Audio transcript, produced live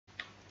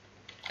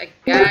Hey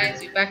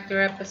guys, we're back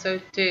to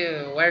episode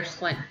 2. Where's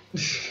Flint?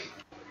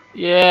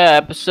 Yeah,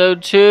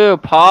 episode 2,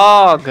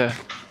 Pog.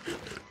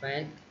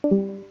 Flint?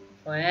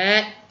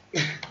 Flint?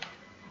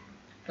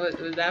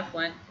 was that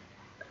Flint?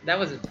 That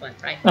wasn't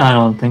Flint, right? I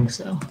don't think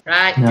so.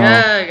 Right, No.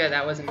 good,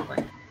 that wasn't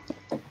Flint.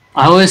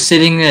 I was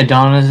sitting at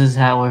Adonis's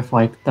hat for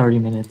like 30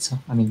 minutes.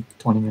 I mean,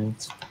 20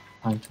 minutes.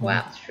 Like 20.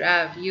 Wow,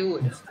 Trav, you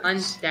would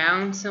hunt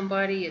down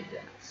somebody at the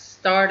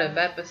start of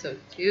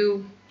episode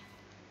 2?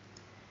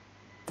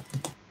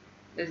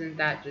 Isn't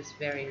that just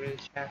very rude,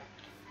 Trav?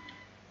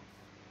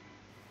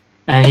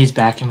 And he's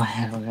back in my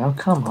head. Like, oh,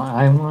 come on.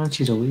 I want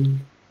you to leave.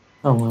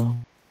 Oh, well.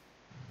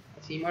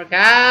 I see more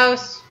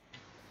cows!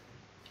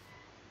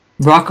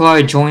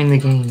 Brocklar joined the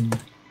game.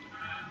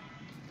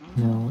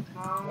 No.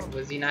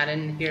 Was he not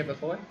in here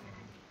before?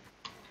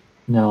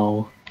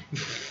 No.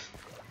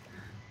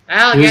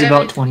 I'll He was get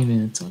about him 20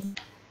 minutes.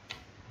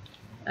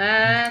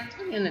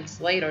 20 minutes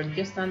late or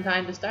just on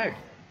time to start.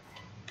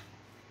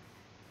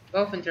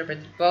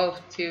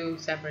 Both two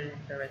separate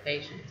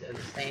interpretations of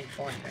the same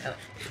point, really.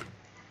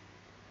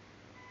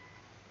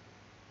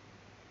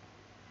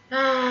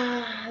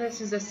 Ah,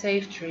 this is a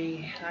safe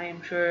tree. I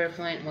am sure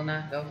Flint will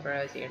not go for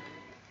us here.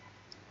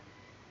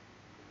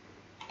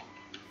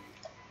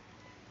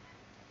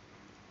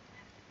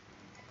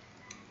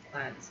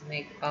 Let's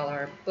make all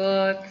our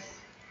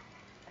books.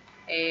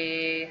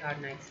 Hey, how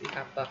nice we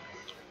got books.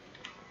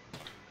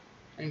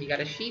 And we got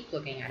a sheep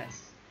looking at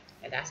us.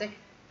 Fantastic.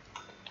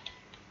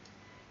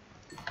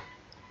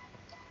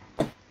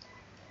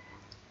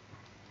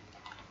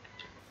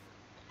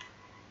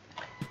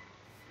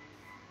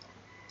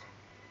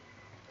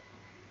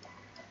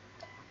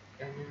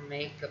 Gonna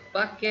make a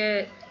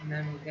bucket, and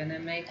then we're gonna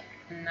make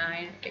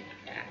 9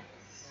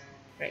 pickaxes.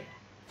 Great.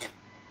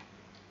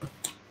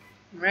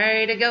 I'm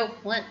ready to go,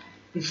 Flint.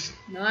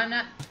 No, I'm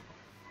not.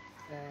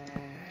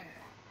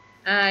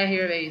 I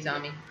hear a baby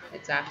zombie.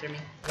 It's after me.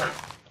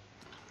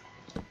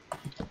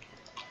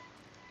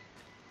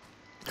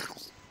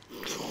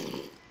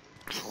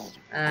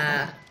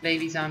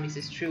 Baby zombies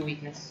is true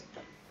weakness.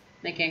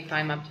 They can't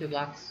climb up 2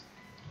 blocks.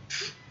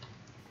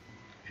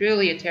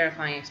 Truly a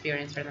terrifying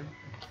experience for them.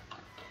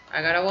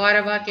 I got a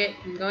water bucket.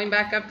 I'm going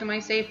back up to my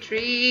safe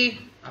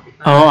tree. I'll be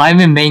fine. Oh, I'm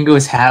in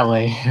Mango's hat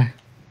layer.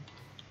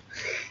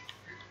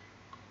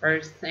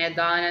 First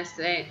Adonis,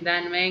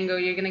 then Mango.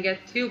 You're gonna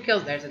get 2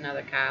 kills. There's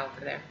another cow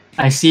over there.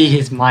 I see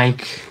his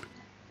mic.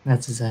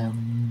 That's his hat.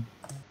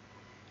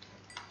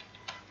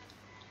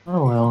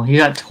 Oh well, he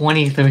got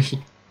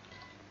 23.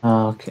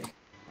 Oh, okay.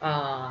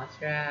 Aw,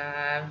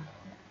 Trav.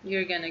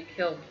 You're gonna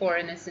kill poor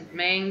innocent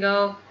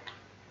Mango.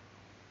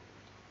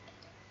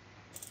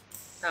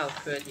 How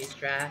could you,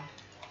 Trav?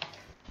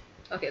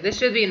 Okay, this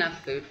should be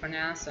enough food for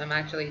now, so I'm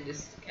actually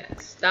just gonna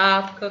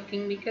stop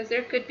cooking because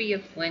there could be a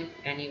Flint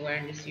anywhere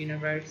in this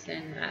universe,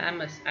 and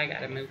I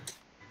gotta move.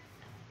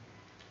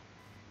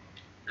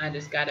 I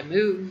just gotta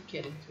move,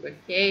 get into a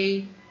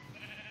cave.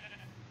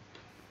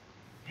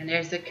 And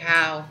there's the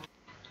cow.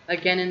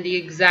 Again in the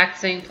exact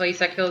same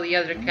place I killed the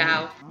other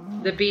cow.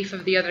 The beef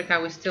of the other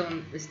cow is still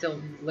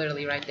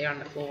literally right there on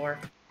the floor.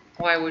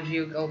 Why would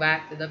you go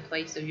back to the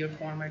place of your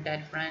former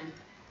dead friend?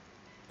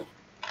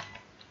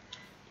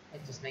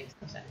 It just makes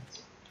no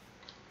sense.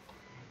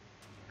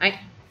 Alright,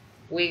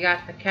 we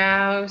got the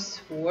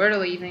cows. We're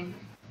leaving.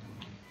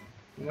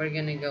 We're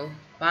gonna go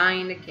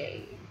find a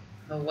cave.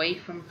 Away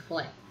from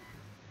Flint.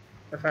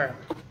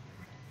 Preferably.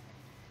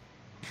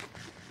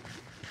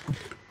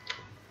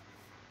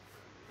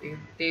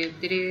 See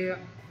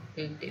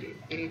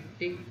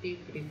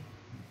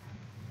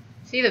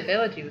the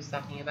village he was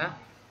talking about?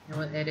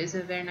 It is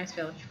a very nice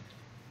village.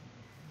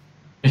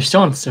 You're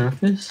still on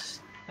surface?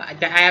 I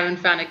haven't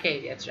found a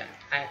cave yet, Jack.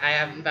 I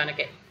haven't found a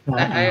cave.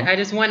 I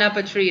just went up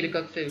a tree to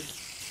cook food.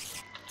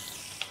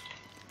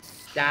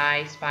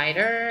 Die,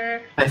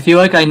 spider. I feel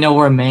like I know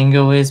where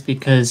Mango is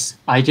because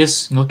I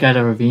just look at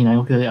a ravine, I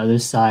look at the other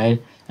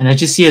side, and I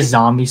just see a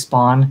zombie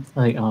spawn.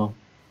 Like, oh,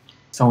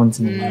 someone's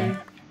in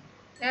there.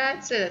 Yeah,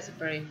 I'd say that's a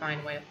pretty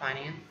fine way of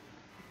finding him.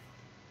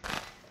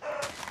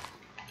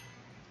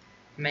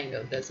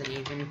 Mango doesn't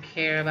even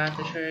care about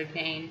the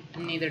sugarcane.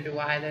 Neither do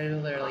I. There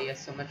literally is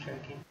so much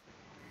sugarcane.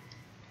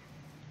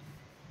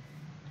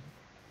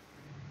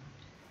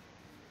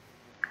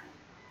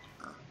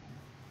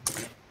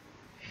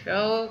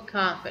 Show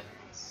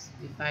confidence.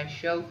 If I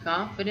show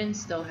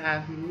confidence, they'll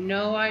have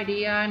no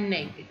idea I'm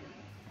naked.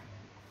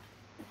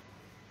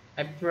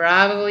 I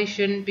probably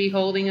shouldn't be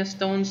holding a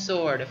stone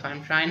sword if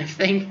I'm trying to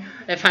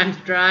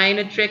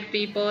trick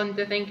people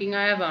into thinking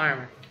I have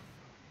armor.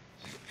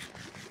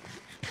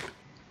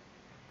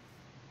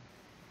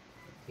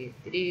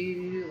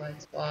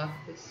 Let's walk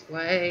this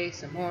way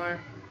some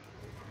more.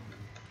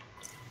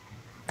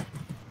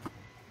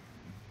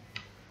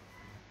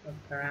 Look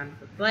around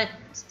for Flint.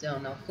 Still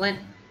no Flint.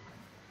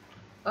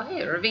 Oh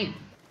hey, a ravine.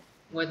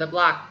 With a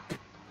block.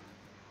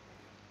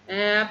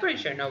 I'm pretty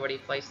sure nobody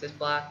placed this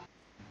block.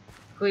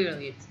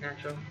 Clearly it's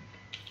natural.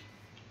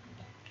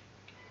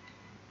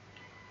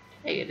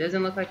 Hey, it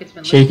doesn't look like it's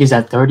been Shake is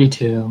at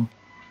 32.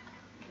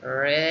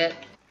 RIP.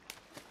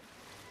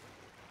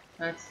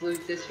 Let's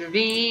loot this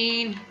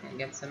ravine and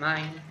get some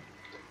iron.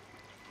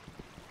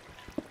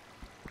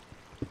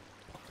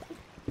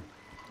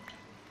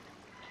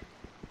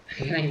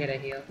 Can I get a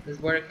heal?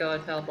 This water killer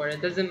teleport.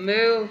 It doesn't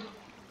move.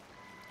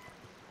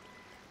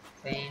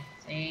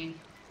 Same.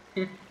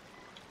 Those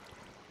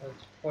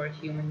poor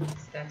humans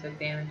that took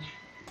damage.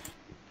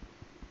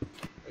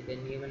 They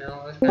didn't even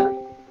know it was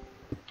coming.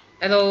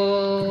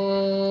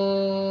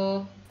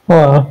 Hello.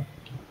 Hello.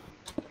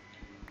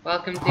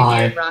 Welcome to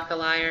Hi. here,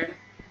 Brockalier.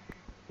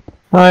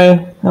 Hi,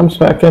 I'm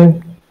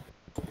Speckin.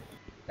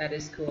 That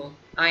is cool.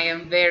 I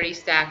am very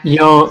stacked.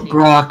 Yo,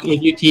 Brock,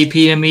 if you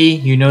TP to me,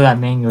 you know that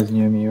mango's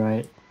near me,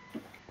 right?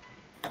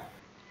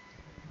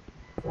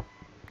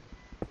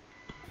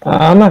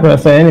 I'm not gonna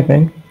say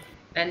anything.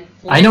 And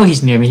I know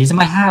he's near me. He's in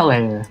my hat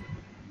layer.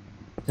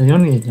 So you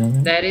don't need to know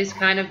that. that is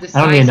kind of the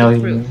I don't need to size know of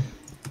he's near proof. me.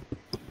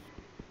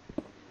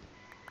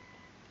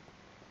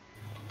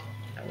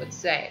 I would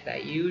say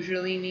that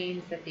usually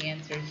means that the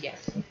answer is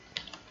yes.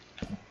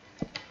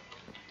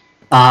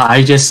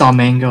 I just saw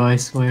mango, I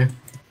swear.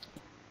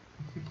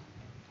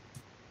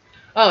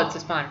 Oh, it's a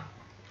spawner.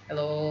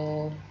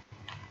 Hello.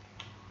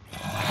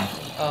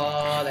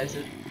 Oh, there's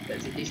a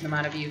decent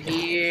amount of you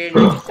here.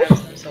 Let's have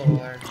some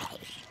sword.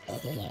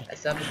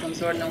 Let's have some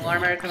sword, no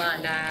armor. Come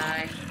on,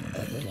 die.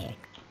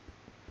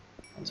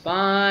 Don't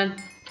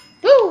spawn.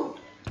 Woo!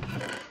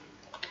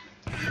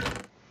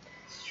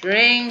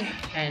 String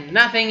and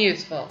nothing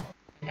useful.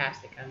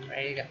 Fantastic. I'm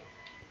ready to go.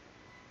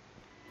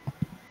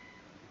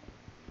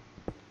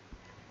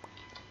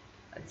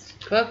 Let's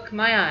cook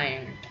my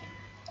iron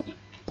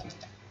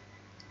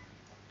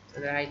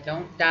so that I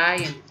don't die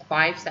in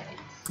 5 seconds.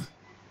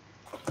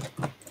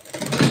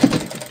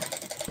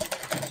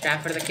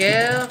 Trap for the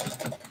kill.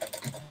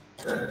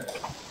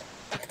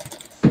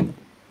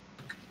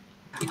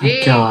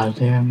 GG. God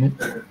damn it.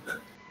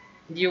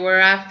 You were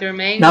after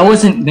mango. That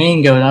wasn't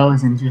mango, that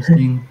was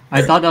interesting.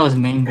 I thought that was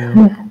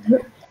mango.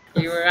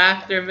 You were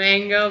after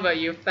mango, but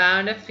you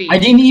found a feast. I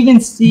didn't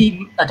even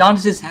see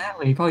Adonis's hat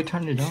layer. He probably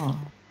turned it off.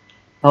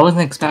 I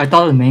wasn't expecting. I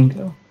thought it was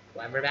mango.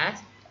 Clever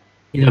bat.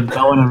 He's a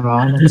bow and a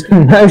rod.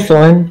 Nice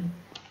one.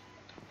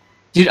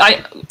 Dude,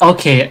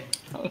 okay,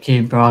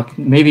 Brock.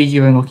 Maybe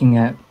you were looking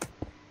at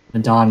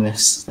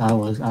Adonis. I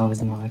was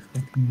not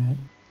expecting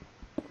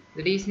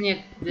that.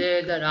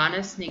 Did the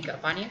Adonis sneak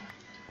up on you?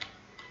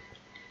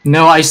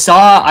 No, I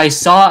saw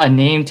a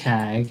name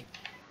tag,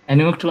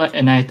 and it looked like,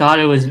 and I thought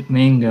it was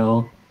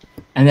mango,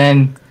 and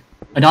then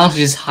Adonis was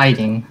just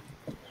hiding.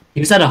 He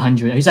was at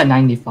 100. He was at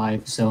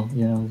 95. So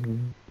yeah.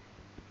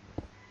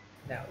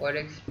 That would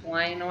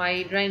explain why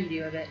he drained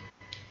you a bit.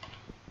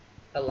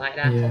 A light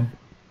apple. Yeah.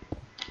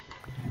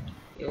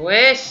 You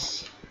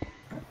wish.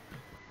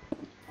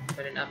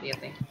 Better not be a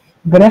thing.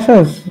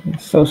 Vanessa's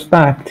so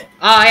stacked.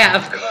 Oh yeah,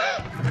 of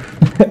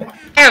course.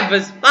 I have a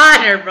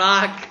spawner,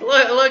 Brock.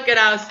 Look at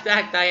how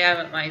stacked I am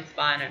at my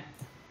spawner.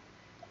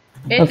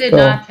 It Let's did go.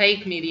 not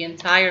take me the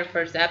entire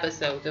first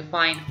episode to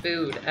find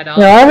food at all.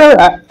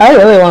 Yeah, I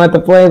really wanted to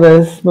play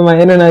this, but my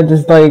internet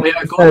just like Wait,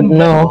 said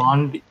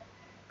no.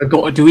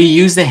 Do we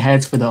use the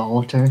heads for the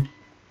altar?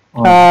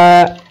 Or-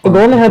 The or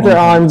golden heads are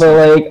on,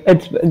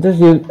 heads? but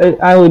like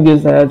I would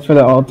use the heads for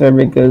the altar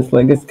because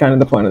like it's kind of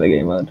the point of the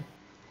game mode.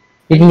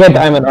 You can get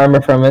diamond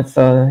armor from it,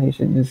 so you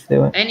should just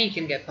do it. And you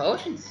can get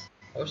potions.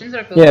 Potions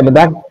are cool. Yeah, but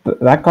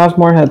that costs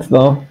more heads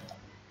though.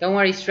 Don't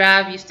worry,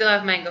 Strav, you still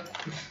have mango.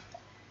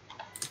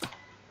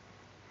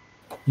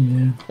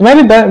 Yeah. It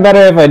might be better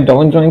if I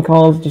don't join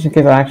calls, just in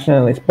case I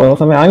accidentally spoil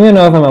something. I don't even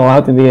know if I'm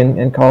allowed to be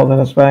in calls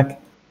as a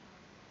spec.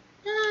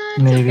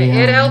 It's Maybe,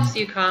 okay. It um, helps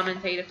you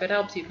commentate. If it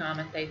helps you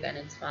commentate, then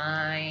it's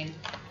fine.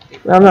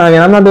 I'm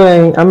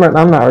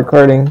not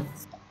recording.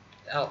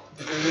 Oh.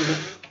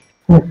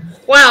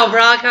 Wow,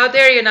 Brock, how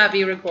dare you not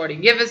be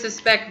recording? Give us a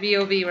spec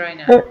VOV right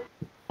now.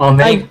 Well,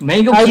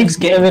 Mango keeps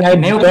getting.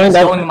 Mango keeps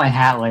going to my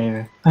hat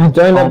layer. I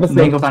joined Oh, episode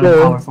Mango found a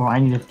 2. power 4. I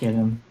need to get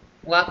him.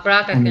 Well,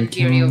 Brock, I And can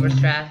you hear you over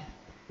can-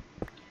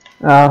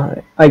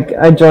 Strav.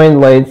 I joined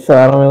late, so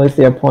I don't really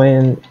see a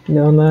point in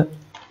doing that.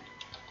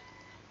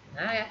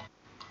 Ah, yeah.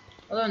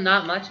 Although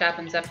not much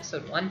happens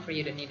episode 1 for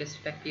you to need a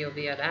spec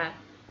POV of that.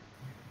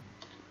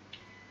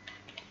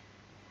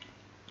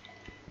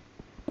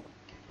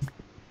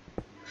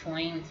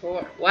 Flame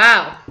 4.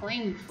 Wow,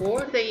 Flame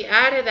 4? They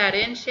added that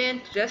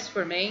enchant just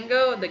for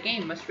Mango? The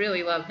game must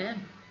really love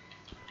him.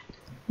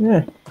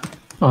 Yeah.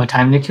 Oh,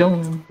 time to kill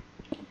him.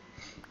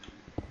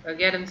 Go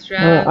get him,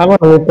 Strav. I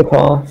want to leave the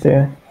call. See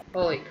ya.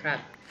 Holy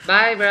crap.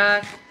 Bye,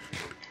 Brock.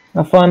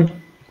 Have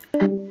fun.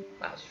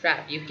 Wow,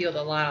 Strav, you healed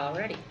a lot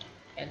already.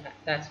 And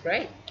that's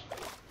great.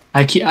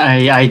 I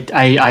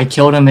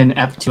killed him in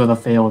Ep2 of the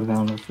failed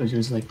round, which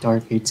was like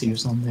Dark 80 or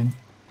something.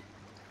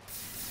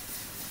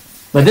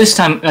 But this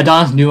time,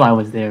 Adonis knew I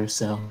was there,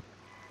 so.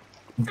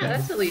 Yeah,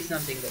 that's at least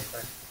something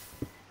different.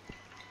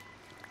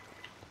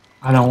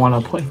 I don't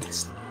want to play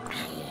this.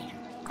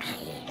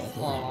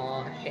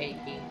 Aww,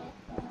 Shaky.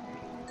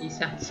 You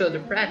sound so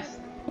depressed.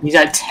 He's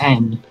at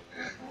 10.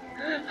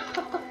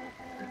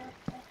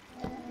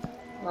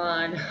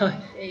 Oh no,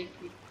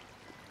 Shaky.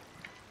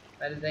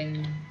 Better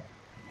than...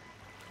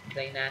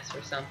 Zane asked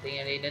for something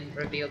and he didn't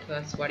reveal to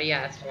us what he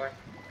asked for.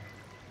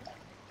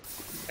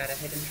 Got a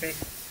hidden trick.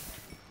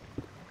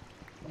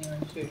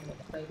 Anyone shoot him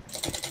with plate.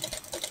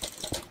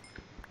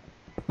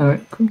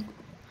 Alright, cool.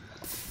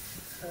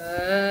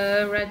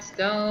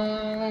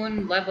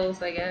 Redstone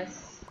levels, I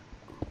guess.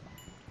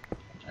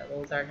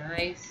 Levels are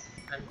nice.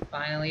 I'm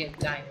finally at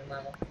diamond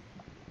level.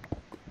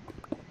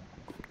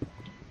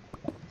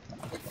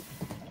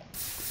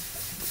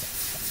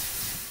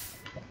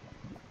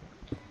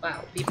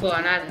 Wow, people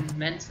are not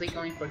immensely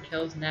going for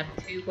kills in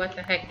Ep2. What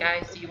the heck,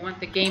 guys? Do you want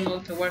the game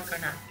mode to work or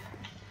not?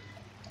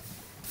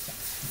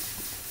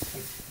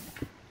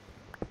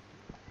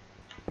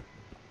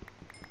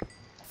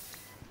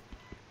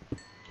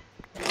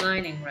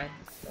 Mining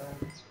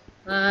redstones.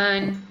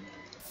 Fun.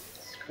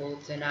 School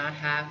to not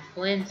have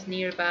Flint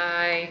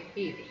nearby.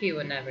 He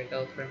would never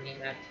go for me in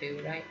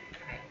Ep2, right?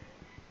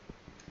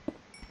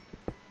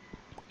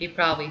 He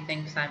probably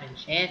thinks I'm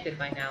enchanted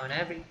by now and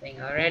everything.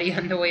 Already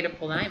on the way to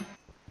full diamond.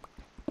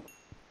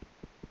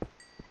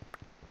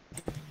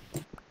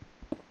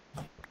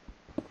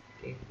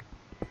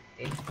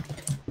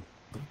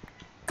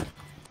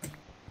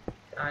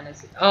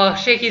 Honestly. Oh,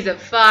 Shaky's at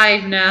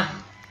 5 now.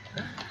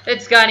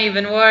 It's gotten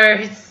even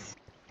worse.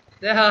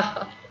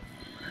 Oh,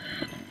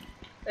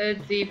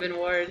 it's even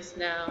worse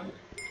now.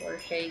 Poor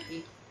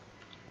Shaky.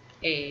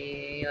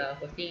 Hey,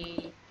 we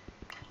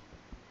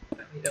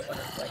don't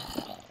want to play.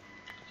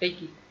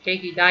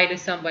 Shaky, die to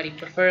somebody,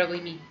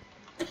 preferably me.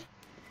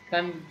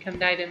 Come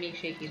die to me,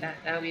 Shaky.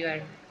 That'll be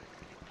better.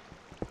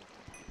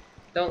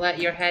 Don't let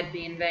your head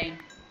be in vain.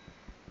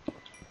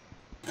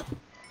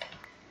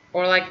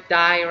 Or like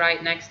die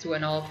right next to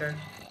an altar.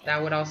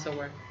 That would also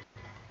work.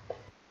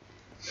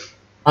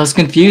 I was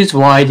confused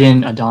why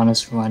didn't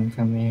Adonis run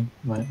from me,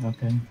 but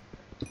okay.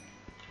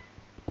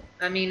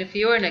 I mean, if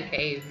you were in a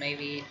cave,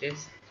 maybe you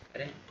just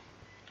couldn't.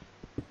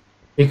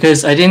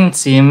 Because I didn't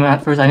see him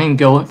at first, I didn't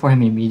go for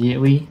him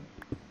immediately.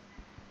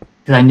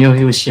 Because I knew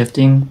he was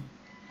shifting.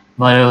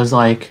 But it was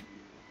like,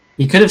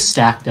 he could have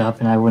stacked up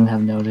and I wouldn't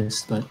have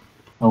noticed, but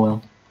oh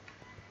well.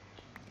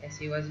 Guess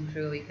he wasn't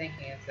truly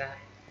thinking of that.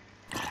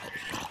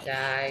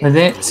 Die. But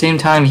at the same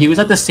time, he was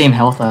at the same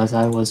health as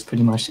I was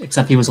pretty much,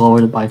 except he was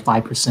lowered by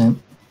 5%.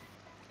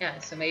 Yeah,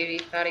 so maybe he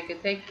thought he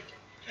could take.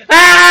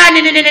 Ah!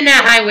 No!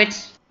 Hi, witch.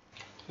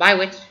 Bye,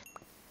 witch.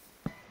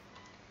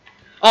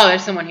 Oh,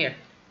 there's someone here.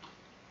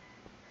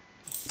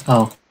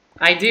 Oh.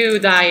 I do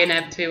die in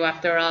Ep2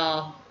 after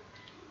all.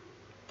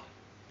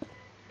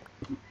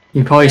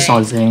 You probably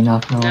saw Zane,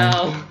 not gonna lie.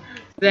 No.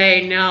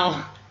 Say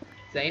no.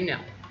 Say no.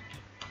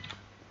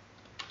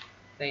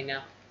 Say no.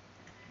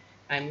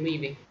 I'm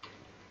leaving.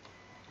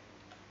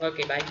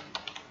 Okay, bye.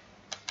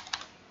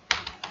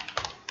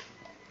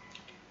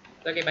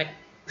 Okay, bye.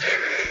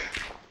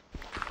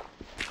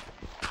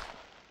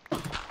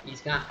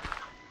 He's gone.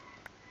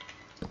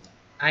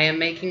 I am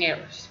making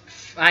errors.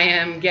 I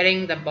am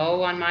getting the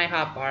bow on my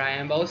hotbar. I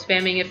am bow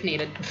spamming if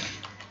needed.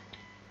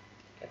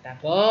 Get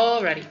that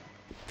bow ready.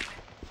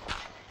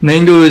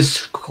 Mango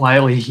is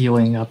quietly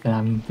healing up and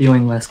I'm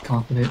feeling less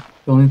confident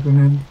going for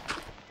him.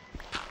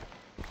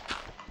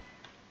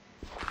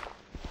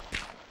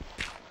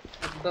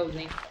 I have a bow,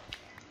 Zane.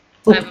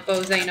 Oh. I have a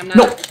bow, Zane. I'm not.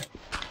 No.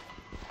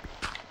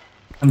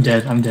 I'm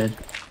dead.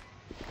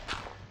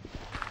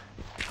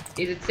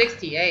 He's at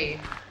 68.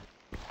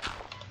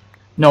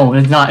 No,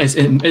 it's not.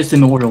 It's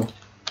immortal.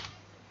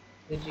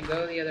 Did you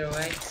go the other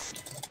way?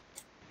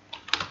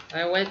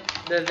 I went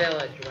the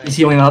village way. He's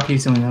healing up.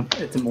 It's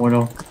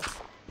immortal.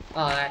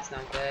 Oh, that's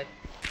not good.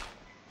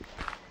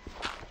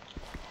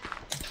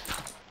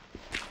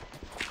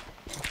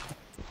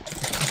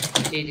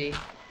 GG.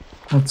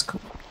 That's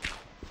cool.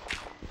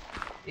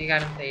 You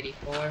got him to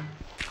 84.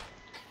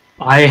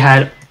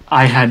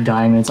 I had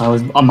diamonds. I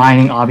was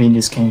mining obby and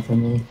just came for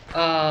me.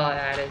 Oh,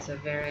 that is a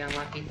very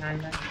unlucky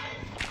time then.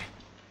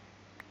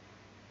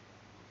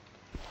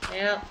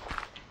 Yep.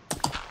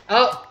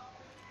 Oh!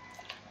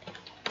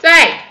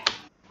 Say!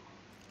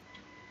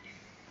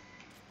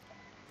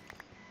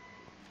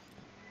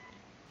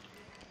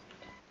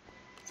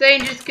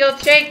 Zane just killed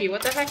Shaky.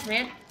 What the heck,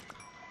 man?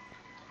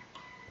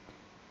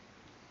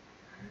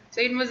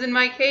 Zane was in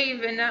my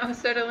cave and now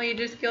suddenly he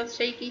just killed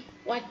Shaky.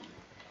 What?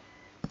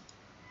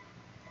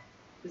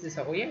 This is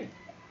so weird.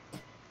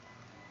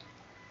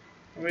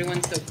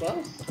 Everyone's so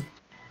close.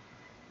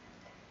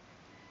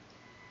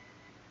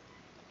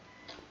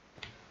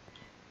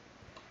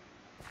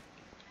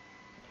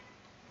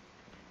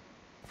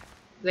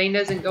 Zane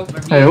doesn't go for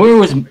me. Hey, where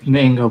was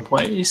Mango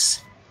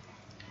place?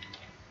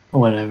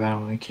 Whatever, I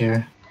don't really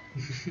care.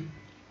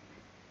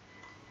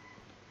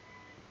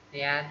 He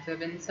had to have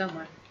been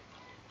somewhere.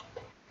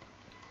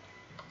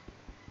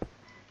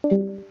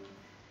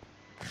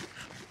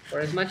 For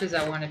as much as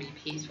I want to be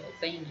peaceful,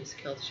 Zane just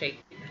killed Shaky.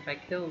 If I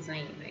kill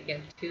Zane, I get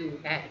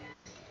 2 heads.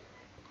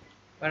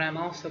 But I'm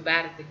also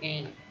bad at the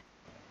game.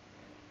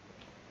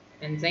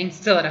 And Zane's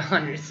still at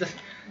 100, so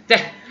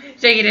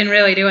Shaky didn't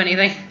really do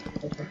anything.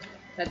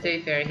 To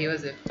be fair, he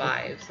was at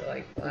 5, so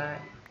like,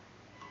 what?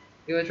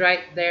 He was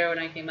right there when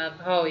I came up.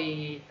 Oh,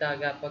 he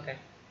dug up, okay.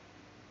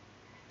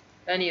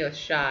 Then he was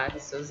shot,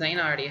 so Zane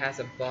already has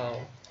a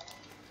bow.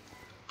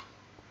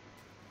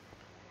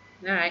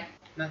 Alright,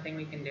 nothing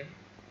we can do.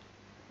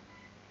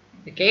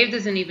 The cave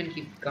doesn't even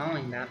keep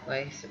going that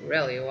way, so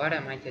really, what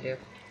am I to do?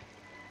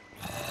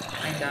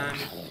 Bye,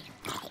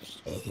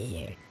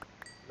 zombie.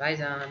 Bye,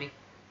 zombie.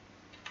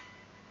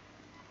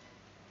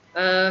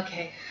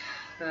 Okay.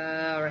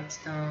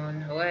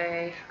 Redstone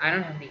away. I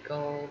don't have any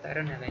gold. I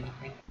don't have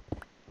anything.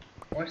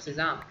 Where's the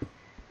zombie?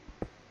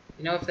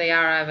 You know, if they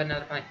are, I have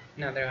another point.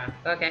 No, they're not.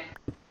 Okay.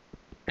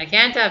 I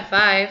can't have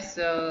 5,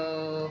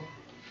 so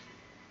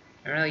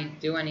I don't really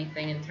do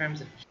anything in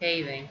terms of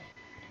caving.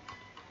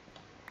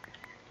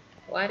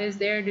 What is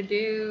there to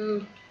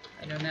do?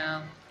 I don't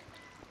know.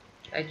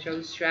 I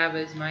chose Trav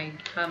as my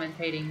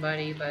commentating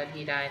buddy, but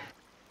he died.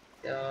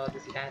 So,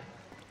 does he die?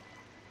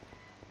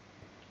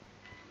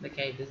 The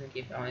cave doesn't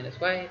keep going this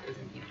way. It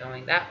doesn't keep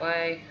going that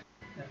way.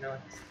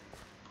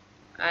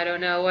 I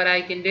don't know what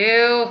I can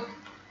do.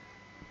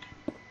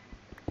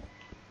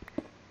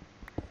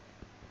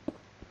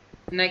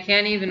 And I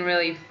can't even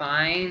really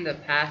find the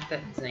path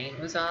that Zane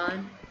was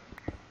on.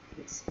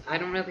 I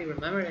don't really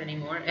remember it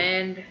anymore,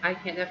 and I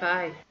can't have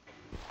 5.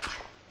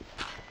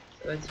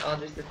 So it's all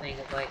just a thing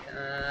of like,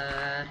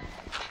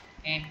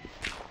 eh.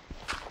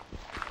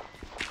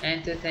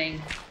 And to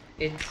think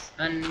it's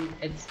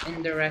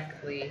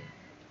indirectly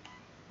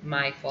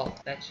my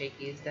fault that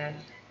Shaky is dead.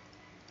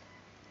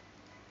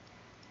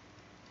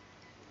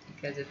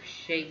 Because if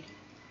Shaky...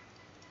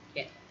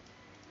 Yeah.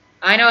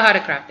 I know how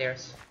to craft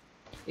theirs.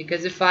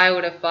 Because if I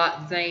would have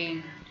fought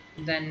Zane,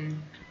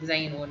 then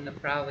Zane wouldn't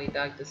have probably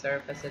dug the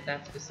surface at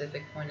that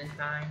specific point in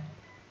time.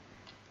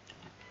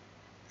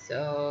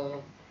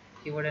 So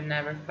he would have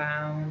never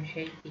found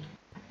Shaky.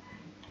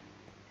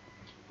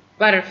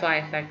 Butterfly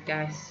effect,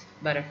 guys.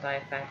 Butterfly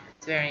effect.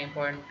 It's very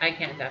important. I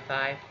can't have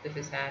 5. This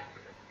is sad.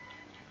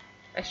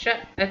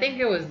 I think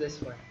it was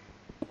this way.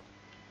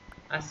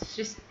 Let's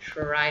just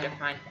try to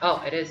find...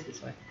 Oh, it is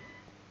this way.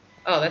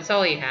 Oh, that's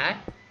all he had?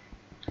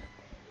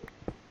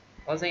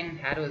 All Zane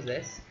had was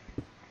this?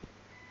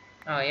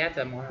 Oh, he had to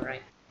have more,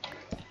 right?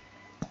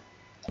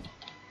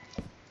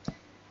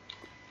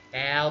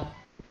 Help.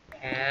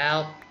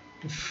 Help.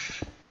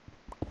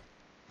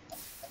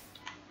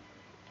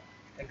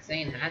 Like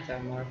Zane had to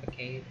have more of a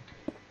cave.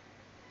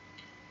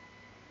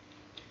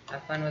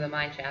 Have fun with a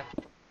mine shaft.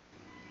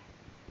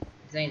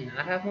 Does Zane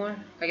not have more?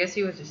 I guess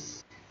he was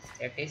just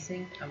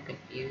staircasing. I'm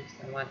confused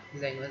on what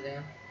Zane was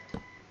doing.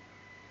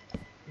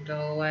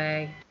 Go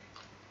away.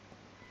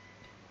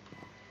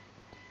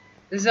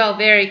 This is all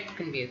very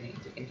confusing,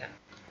 as you can tell.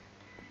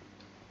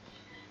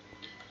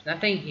 There's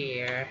nothing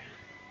here.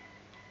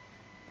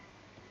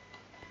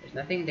 There's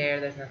nothing there,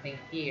 there's nothing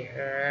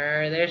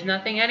here. There's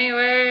nothing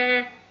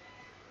anywhere!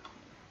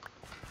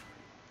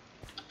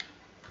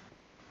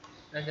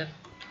 That's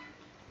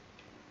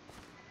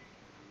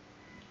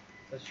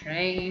so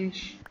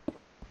strange.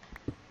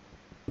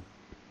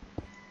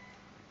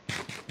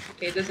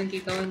 Okay, it doesn't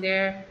keep going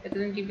there. It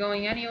doesn't keep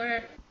going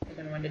anywhere. I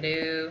don't know what to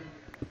do.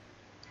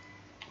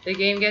 The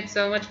game gets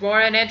so much more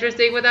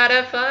uninteresting without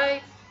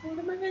F5. What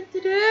am I meant to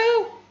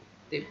do?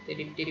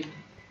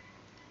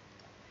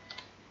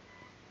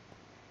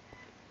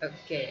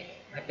 Okay,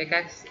 my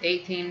pickaxe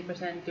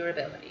 18%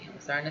 durability. I'm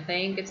starting to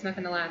think it's not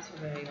going to last for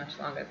very much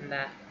longer than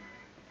that.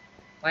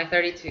 Why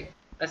 32?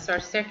 Let's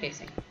start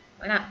staircasing.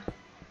 Why not?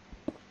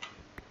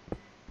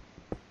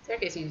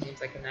 Staircasing seems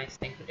like a nice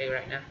thing to do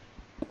right now.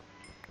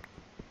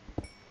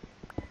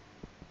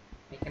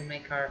 We can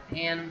make our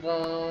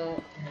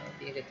anvil, and it would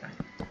be a good time.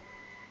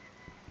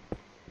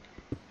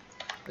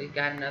 We've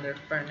got another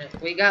furnace.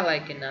 We got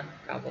like enough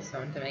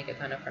cobblestone to make a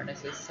ton of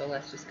furnaces, so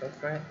let's just go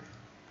for it.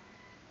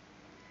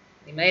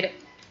 We made it.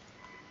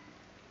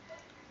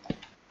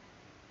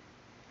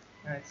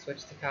 Let's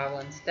switch to cobble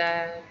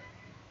instead.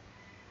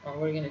 What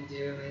we're gonna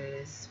do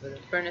is, with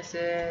the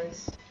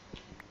furnaces,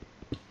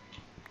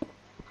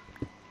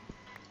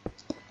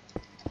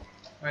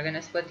 we're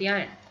gonna split the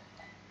iron.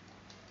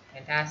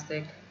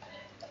 Fantastic.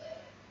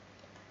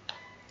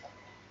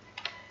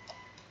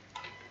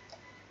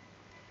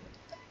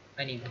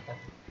 I need more coal.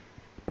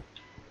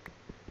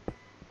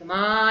 Come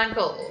on,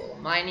 coal.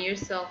 Mine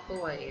yourself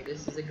away.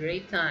 This is a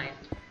great time.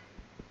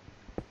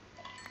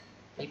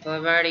 People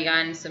have already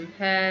gotten some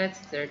pets.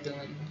 They're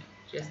doing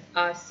just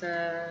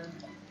awesome.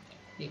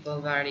 People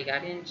have already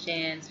got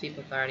enchants.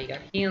 People have already got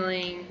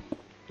healing.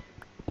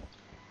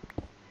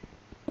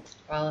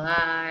 While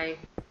I've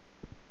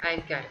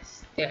got a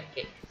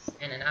staircase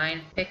and an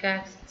iron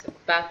pickaxe. It's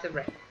about to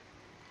break.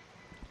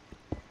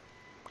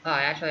 Oh,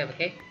 I actually have a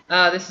cave.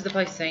 Oh, this is the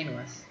place Zane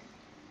was.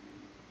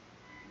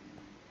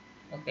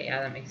 Okay,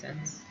 yeah, that makes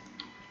sense.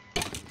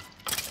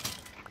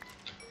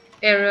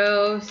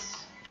 Arrows.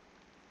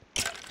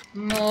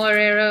 More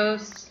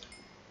arrows.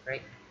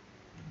 Great.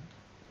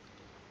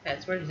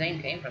 That's where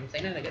Zane came from.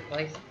 Zane had a good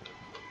place.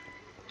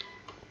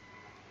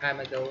 I'm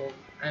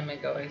gonna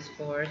go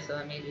explore,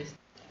 so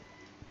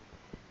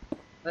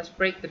let's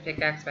break the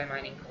pickaxe by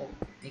mining coal,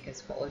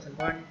 because coal is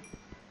important.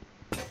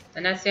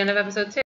 And that's the end of episode 2.